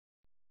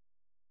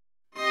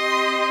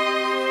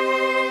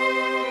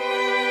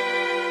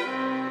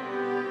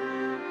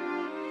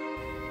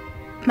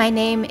My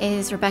name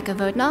is Rebecca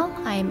Vodnall.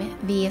 I'm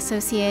the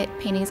Associate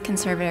Paintings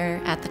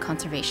Conservator at the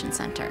Conservation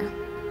Center.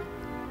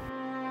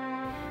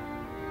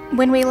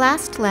 When we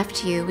last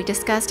left you, we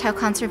discussed how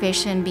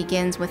conservation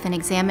begins with an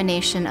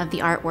examination of the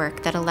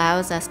artwork that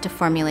allows us to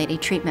formulate a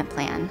treatment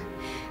plan.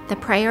 The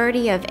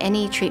priority of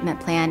any treatment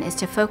plan is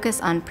to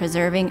focus on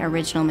preserving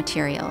original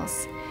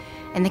materials.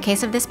 In the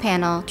case of this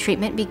panel,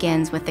 treatment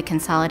begins with the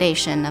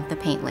consolidation of the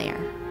paint layer.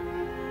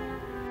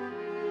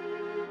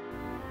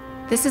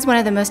 This is one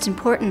of the most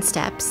important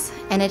steps.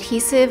 An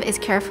adhesive is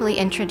carefully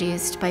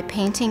introduced by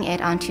painting it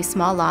onto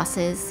small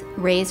losses,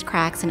 raised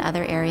cracks, and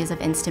other areas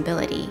of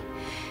instability.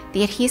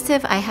 The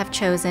adhesive I have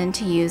chosen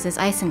to use is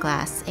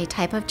isinglass, a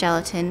type of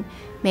gelatin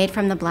made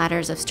from the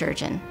bladders of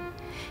sturgeon.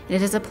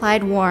 It is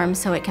applied warm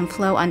so it can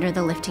flow under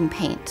the lifting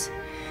paint.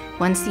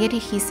 Once the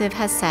adhesive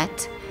has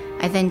set,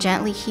 I then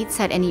gently heat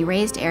set any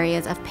raised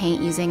areas of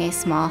paint using a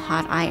small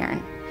hot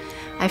iron.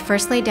 I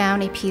first lay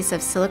down a piece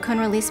of silicone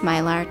release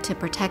mylar to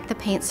protect the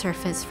paint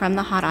surface from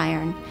the hot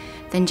iron,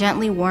 then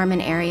gently warm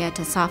an area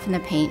to soften the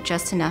paint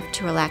just enough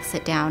to relax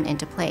it down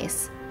into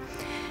place.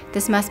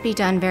 This must be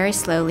done very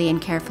slowly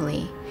and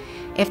carefully.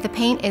 If the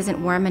paint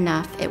isn't warm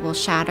enough, it will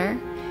shatter.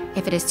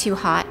 If it is too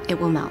hot, it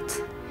will melt.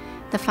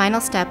 The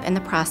final step in the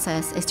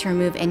process is to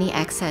remove any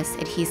excess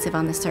adhesive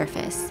on the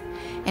surface.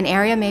 An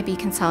area may be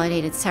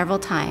consolidated several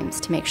times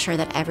to make sure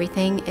that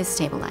everything is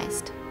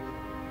stabilized.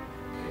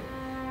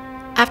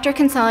 After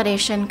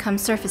consolidation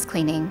comes surface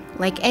cleaning.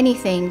 Like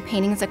anything,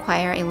 paintings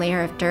acquire a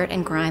layer of dirt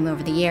and grime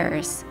over the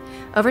years.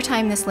 Over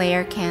time, this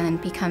layer can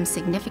become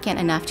significant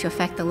enough to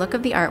affect the look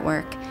of the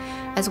artwork,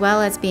 as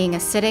well as being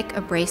acidic,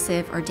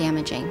 abrasive, or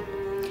damaging.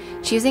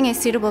 Choosing a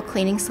suitable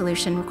cleaning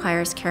solution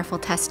requires careful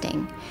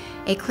testing.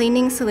 A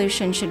cleaning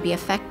solution should be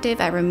effective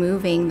at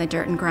removing the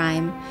dirt and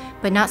grime,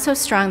 but not so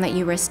strong that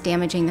you risk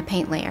damaging the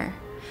paint layer.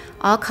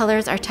 All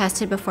colors are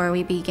tested before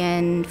we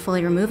begin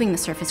fully removing the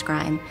surface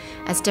grime,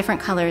 as different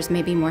colors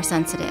may be more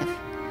sensitive.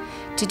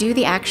 To do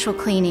the actual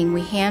cleaning,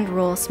 we hand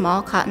roll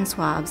small cotton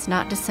swabs,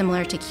 not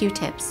dissimilar to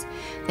Q-tips,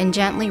 then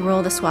gently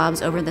roll the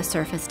swabs over the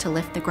surface to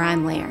lift the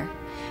grime layer.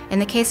 In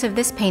the case of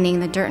this painting,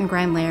 the dirt and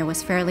grime layer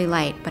was fairly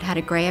light, but had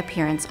a gray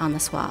appearance on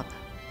the swab.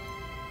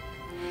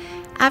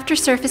 After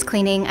surface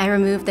cleaning, I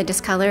removed the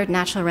discolored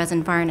natural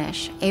resin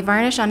varnish. A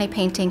varnish on a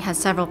painting has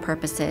several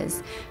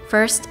purposes.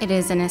 First, it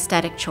is an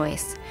aesthetic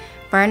choice.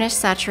 Varnish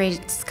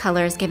saturates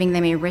colors, giving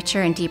them a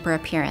richer and deeper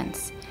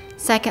appearance.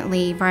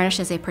 Secondly, varnish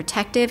is a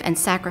protective and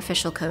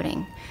sacrificial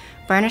coating.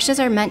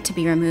 Varnishes are meant to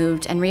be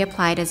removed and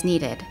reapplied as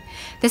needed.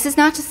 This is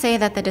not to say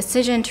that the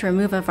decision to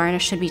remove a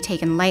varnish should be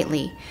taken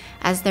lightly,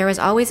 as there is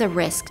always a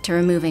risk to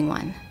removing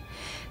one.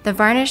 The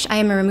varnish I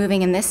am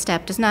removing in this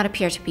step does not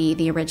appear to be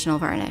the original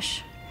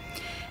varnish.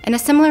 In a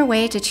similar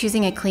way to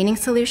choosing a cleaning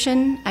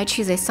solution, I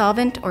choose a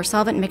solvent or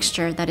solvent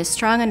mixture that is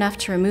strong enough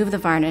to remove the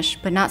varnish,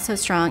 but not so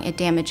strong it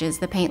damages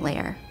the paint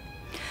layer.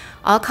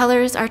 All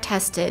colors are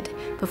tested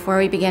before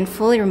we begin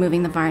fully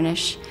removing the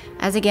varnish,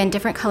 as again,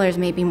 different colors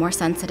may be more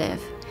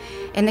sensitive.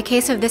 In the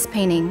case of this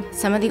painting,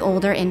 some of the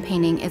older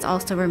in-painting is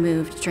also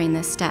removed during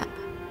this step.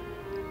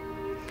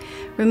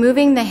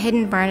 Removing the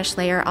hidden varnish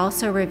layer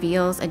also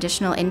reveals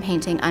additional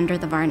in-painting under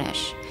the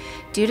varnish.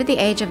 Due to the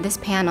age of this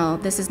panel,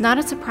 this is not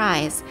a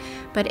surprise,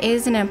 but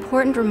is an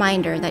important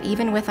reminder that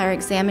even with our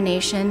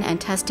examination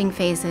and testing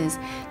phases,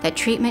 that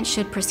treatment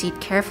should proceed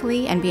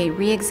carefully and be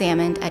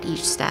re-examined at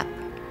each step.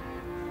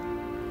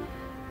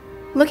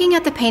 Looking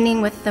at the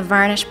painting with the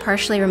varnish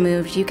partially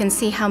removed, you can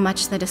see how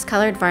much the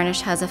discolored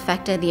varnish has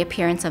affected the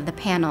appearance of the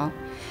panel.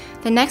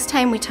 The next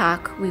time we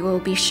talk, we will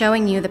be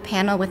showing you the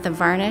panel with the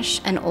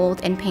varnish and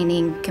old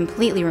in-painting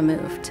completely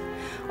removed,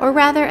 or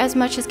rather as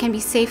much as can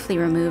be safely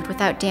removed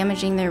without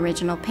damaging the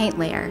original paint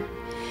layer.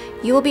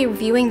 You will be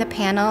reviewing the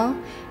panel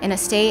in a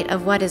state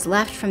of what is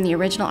left from the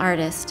original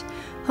artist,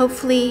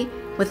 hopefully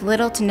with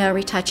little to no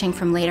retouching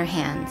from later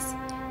hands.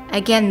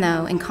 Again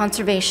though, in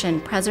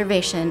conservation,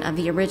 preservation of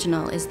the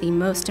original is the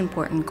most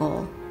important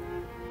goal.